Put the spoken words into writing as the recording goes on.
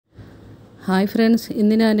Hi friends,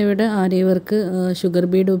 ഇന്ന് ഞാനിവിടെ ആരി work sugar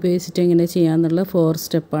Bede ഉപയോഗിച്ചിട്ട് എങ്ങനെ ചെയ്യാമെന്നുള്ള 4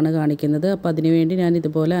 സ്റ്റെപ്പാണ് കാണിക്കുന്നത്. അപ്പോൾ അതിനുവേണ്ടി ഞാൻ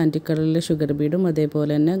ഇതുപോലെ ആൻറ്റിക് കളറിലെ ഷുഗർ ബീഡും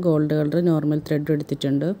അതേപോലെ തന്നെ ഗോൾഡ് കളർ നോർമൽ ത്രെഡും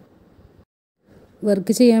എടുത്തിട്ടുണ്ട്.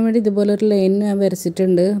 വർക്ക് ചെയ്യാൻ വേണ്ടി ഇതുപോലെ ഒരു ലൈൻ ഞാൻ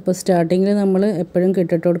വരച്ചിട്ടുണ്ട്. അപ്പോൾ സ്റ്റാർട്ടിങ്ങിൽ നമ്മൾ എപ്പോഴും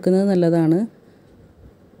കെട്ടിട്ട് കൊടുക്കുന്നത് നല്ലതാണ്.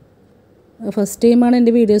 ഫസ്റ്റ് ടൈമാണ്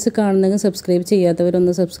എൻ്റെ വീഡിയോസ് കാണുന്നതെങ്കിൽ സബ്സ്ക്രൈബ്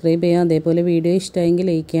ചെയ്യാത്തവരൊന്ന് സബ്സ്ക്രൈബ് ചെയ്യാം. അതേപോലെ വീഡിയോ ഇഷ്ടമായെങ്കിൽ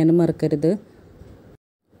ലൈക്ക് ചെയ്യാനും മറക്കരുത്.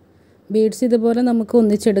 ബീഡ്സ് ഇതുപോലെ നമുക്ക്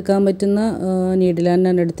ഒന്നിച്ചെടുക്കാൻ പറ്റുന്ന നീഡിലാണ്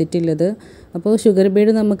ഞാൻ എടുത്തിട്ടുള്ളത്. അപ്പോൾ ഷുഗർ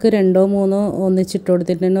ബീഡ് നമുക്ക് 2 or 3 ഒന്നിച്ചിട്ട്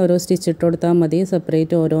കൊടുത്തിട്ട് തന്നെ ഓരോ സ്റ്റിച്ച് ഇട്ട് കൊടുത്താൽ മതി.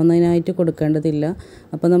 സെപ്പറേറ്റ് ഓരോന്നിനായിട്ട് കൊടുക്കേണ്ടതില്ല.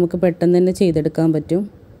 അപ്പോൾ നമുക്ക് പെട്ടെന്ന് തന്നെ ചെയ്തെടുക്കാൻ പറ്റും.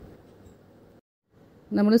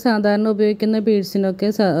 നമ്മൾ സാധാരണ ഉപയോഗിക്കുന്ന ബീഡ്സിനൊക്കെ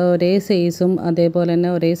ഒരേ സൈസും അതേപോലെ തന്നെ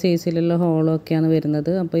ഒരേ സൈസിലുള്ള ഹോളും ഒക്കെയാണ് വരുന്നത്.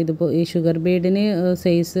 അപ്പോൾ ഈ ഷുഗർ ബീഡിന്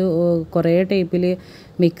സൈസ് കുറേ ടൈപ്പിൽ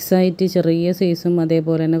മിക്സായിട്ട് ചെറിയ സൈസും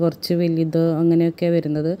അതേപോലെ തന്നെ കുറച്ച് വലുത് അങ്ങനെയൊക്കെയാണ്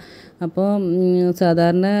വരുന്നത്. അപ്പോൾ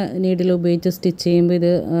സാധാരണ നീഡിൽ ഉപയോഗിച്ച് സ്റ്റിച്ച് ചെയ്യുമ്പോൾ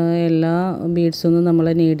ഇത് എല്ലാ ബീഡ്സൊന്നും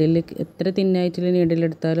നമ്മളെ നീഡിൽ എത്ര തിന്നായിട്ടുള്ള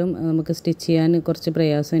നീഡിലെടുത്താലും നമുക്ക് സ്റ്റിച്ച് ചെയ്യാൻ കുറച്ച്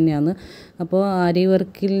പ്രയാസം തന്നെയാണ്. അപ്പോൾ ആരി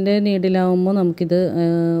വർക്കിൻ്റെ നീഡിലാവുമ്പോൾ നമുക്കിത്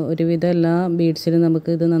ഒരുവിധം എല്ലാ ബീഡ്സിലും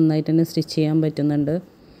നമുക്കിത് നന്നായിട്ട് തന്നെ സ്റ്റിച്ച് ചെയ്യാൻ പറ്റുന്നുണ്ട്.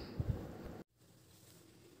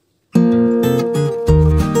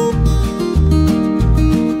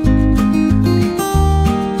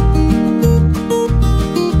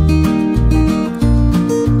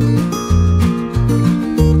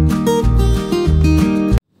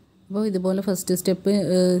 അപ്പോൾ ഇതുപോലെ ഫസ്റ്റ് സ്റ്റെപ്പ്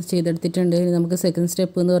ചെയ്തെടുത്തിട്ടുണ്ട്. നമുക്ക് സെക്കൻഡ്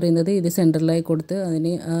സ്റ്റെപ്പ് എന്ന് പറയുന്നത് ഇത് സെൻറ്ററിലായി കൊടുത്ത്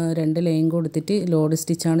അതിന് 2 ലൈൻ കൊടുത്തിട്ട് ലോഡ്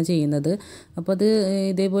സ്റ്റിച്ചാണ് ചെയ്യുന്നത്. അപ്പോൾ അത്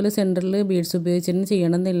ഇതേപോലെ സെൻറ്ററിൽ ബീഡ്സ് ഉപയോഗിച്ചിട്ട്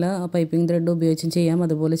ചെയ്യണമെന്നില്ല, പൈപ്പിംഗ് ത്രെഡ് ഉപയോഗിച്ചും ചെയ്യാം.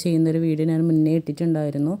 അതുപോലെ ചെയ്യുന്നൊരു വീഡിയോ ഞാൻ മുന്നേ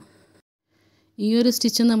ഇട്ടിട്ടുണ്ടായിരുന്നു. ഈ ഒരു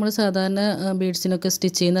സ്റ്റിച്ച് നമ്മൾ സാധാരണ ബീഡ്സിനൊക്കെ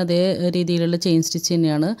സ്റ്റിച്ച് ചെയ്യുന്ന അതേ രീതിയിലുള്ള ചെയിൻ സ്റ്റിച്ച്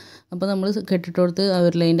തന്നെയാണ്. അപ്പോൾ നമ്മൾ കെട്ടിട്ട് കൊടുത്ത് ആ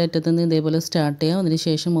ഒരു ലൈൻ്റെ അറ്റത്തുനിന്ന് ഇതേപോലെ സ്റ്റാർട്ട് ചെയ്യാം.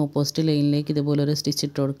 അതിനുശേഷം ഓപ്പോസിറ്റ് ലൈനിലേക്ക് ഇതുപോലെ ഒരു സ്റ്റിച്ച്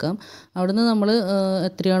ഇട്ട് കൊടുക്കാം. അവിടുന്ന് നമ്മൾ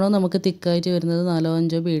എത്രയാണോ നമുക്ക് തിക്കായിട്ട് വരുന്നത് 4 or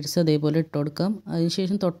 5 ബീഡ്സ് അതേപോലെ ഇട്ട് കൊടുക്കാം.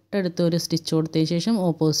 അതിനുശേഷം തൊട്ടടുത്ത് ഒരു സ്റ്റിച്ച് കൊടുത്തതിന് ശേഷം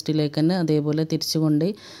ഓപ്പോസിറ്റിലേക്ക് തന്നെ അതേപോലെ തിരിച്ചു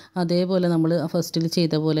കൊണ്ടുപോയി അതേപോലെ നമ്മൾ ഫസ്റ്റിൽ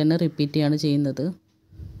ചെയ്ത പോലെ തന്നെ റിപ്പീറ്റ് ചെയ്യാണ് ചെയ്യുന്നത്.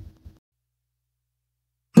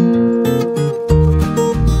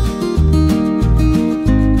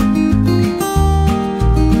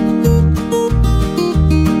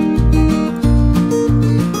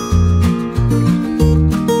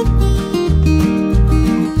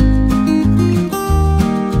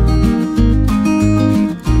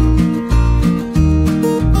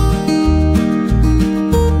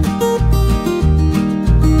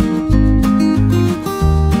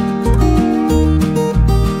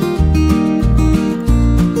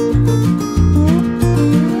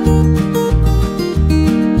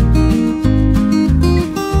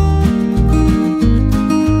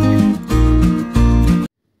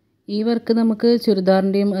 ഈ വർക്ക് നമുക്ക്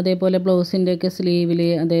ചുരിദാറിൻ്റെയും അതേപോലെ ബ്ലൗസിൻ്റെയൊക്കെ സ്ലീവിൽ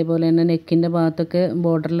അതേപോലെ തന്നെ നെക്കിൻ്റെ ഭാഗത്തൊക്കെ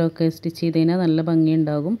ബോർഡറിലൊക്കെ സ്റ്റിച്ച് ചെയ്ത് കഴിഞ്ഞാൽ നല്ല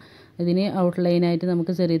ഭംഗിയുണ്ടാകും. ഇതിന് ഔട്ട്ലൈനായിട്ട്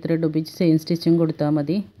നമുക്ക് ചെറിയ ത്രെഡ് ഉപയോഗിച്ച് ചെയിൻ സ്റ്റിച്ചും കൊടുത്താൽ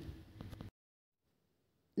മതി.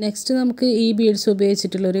 നെക്സ്റ്റ് നമുക്ക് ഈ ബീഡ്സ്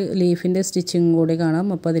ഉപയോഗിച്ചിട്ടുള്ളൊരു ലീഫിൻ്റെ സ്റ്റിച്ചിങ് കൂടി കാണാം.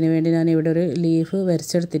 അപ്പോൾ അതിനുവേണ്ടി ഞാൻ ഇവിടെ ഒരു ലീഫ്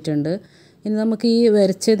വരച്ചെടുത്തിട്ടുണ്ട്. ഇനി നമുക്ക് ഈ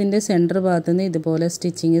വരച്ചതിൻ്റെ സെൻറ്റർ ഭാഗത്തുനിന്ന് ഇതുപോലെ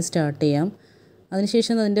സ്റ്റിച്ചിങ് സ്റ്റാർട്ട് ചെയ്യാം.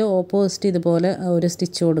 അതിനുശേഷം അതിൻ്റെ ഓപ്പോസിറ്റ് ഇതുപോലെ ഒരു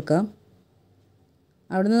സ്റ്റിച്ച് കൊടുക്കാം.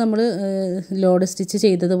 അവിടുന്ന് നമ്മൾ ലോഡ് സ്റ്റിച്ച്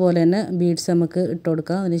ചെയ്തതുപോലെ തന്നെ ബീഡ്സ് നമുക്ക് ഇട്ട്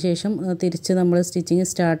കൊടുക്കാം. അതിനുശേഷം തിരിച്ച് നമ്മൾ സ്റ്റിച്ചിങ്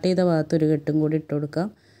സ്റ്റാർട്ട് ചെയ്ത ഭാഗത്ത് ഒരു കെട്ടും കൂടി ഇട്ട് കൊടുക്കാം.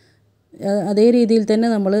 അതേ രീതിയിൽ തന്നെ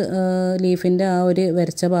നമ്മൾ ലീഫിൻ്റെ ആ ഒരു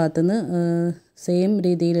വരച്ച ഭാഗത്തുനിന്ന് സെയിം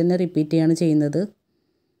രീതിയിൽ തന്നെ റിപ്പീറ്റ് ചെയ്യാണ് ചെയ്യുന്നത്.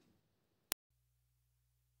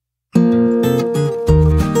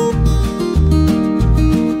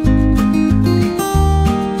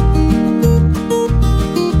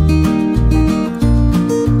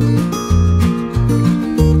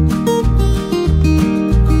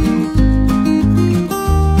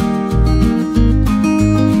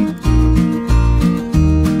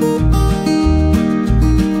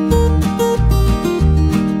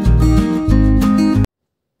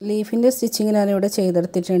 ലീഫിൻ്റെ സ്റ്റിച്ചിങ് ഞാനിവിടെ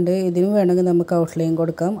ചെയ്തെടുത്തിട്ടുണ്ട്. ഇതിനും വേണമെങ്കിൽ നമുക്ക് ഔട്ട്ലൈൻ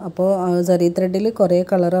കൊടുക്കാം. അപ്പോൾ സരി ത്രെഡിൽ കുറേ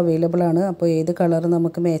കളർ അവൈലബിൾ ആണ്. അപ്പോൾ ഏത് കളർ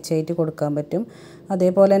നമുക്ക് മാച്ചായിട്ട് കൊടുക്കാൻ പറ്റും.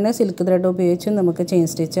 അതേപോലെ തന്നെ സിൽക്ക് ത്രെഡ് ഉപയോഗിച്ചും നമുക്ക് ചെയിൻ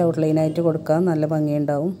സ്റ്റിച്ച് ഔട്ട്ലൈനായിട്ട് കൊടുക്കാം. നല്ല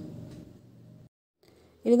ഭംഗിയുണ്ടാവും.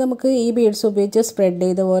 ഇനി നമുക്ക് ഈ ബീഡ്സ് ഉപയോഗിച്ച് സ്പ്രെഡ്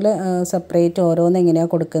ചെയ്ത പോലെ സെപ്പറേറ്റ് ഓരോന്ന്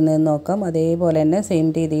എങ്ങനെയാണ് കൊടുക്കുന്നതെന്ന് നോക്കാം. അതേപോലെ തന്നെ സെയിം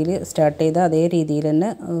രീതിയിൽ സ്റ്റാർട്ട് ചെയ്ത അതേ രീതിയിൽ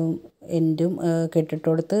തന്നെ എൻഡും കെട്ടിട്ട്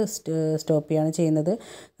കൊടുത്ത് സ്റ്റോപ്പ് ചെയ്യാണ് ചെയ്യുന്നത്.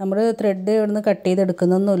 നമ്മൾ ത്രെഡ് ഇവിടുന്ന് കട്ട്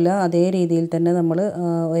ചെയ്തെടുക്കുന്നൊന്നുമില്ല. അതേ രീതിയിൽ തന്നെ നമ്മൾ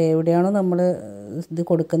എവിടെയാണോ നമ്മൾ ഇത്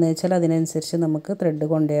കൊടുക്കുന്നത് വെച്ചാൽ അതിനനുസരിച്ച് നമുക്ക് ത്രെഡ്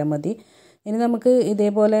കൊണ്ടുപോയാൽ മതി. ഇനി നമുക്ക്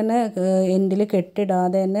ഇതേപോലെ തന്നെ എൻഡിൽ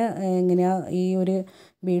കെട്ടിടാതെ തന്നെ എങ്ങനെയാണ് ഈ ഒരു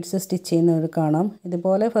ബീഡ്സ് സ്റ്റിച്ച് ചെയ്യുന്നത് കാണാം.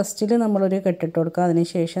 ഇതുപോലെ ഫസ്റ്റിൽ നമ്മളൊരു കെട്ടിട്ട് കൊടുക്കുക.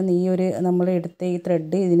 അതിനുശേഷം നമ്മൾ എടുത്ത ഈ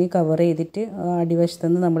ത്രെഡ് ഇതിന് കവർ ചെയ്തിട്ട്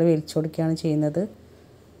അടിവശത്തുനിന്ന് നമ്മൾ വലിച്ചു കൊടുക്കുകയാണ് ചെയ്യുന്നത്.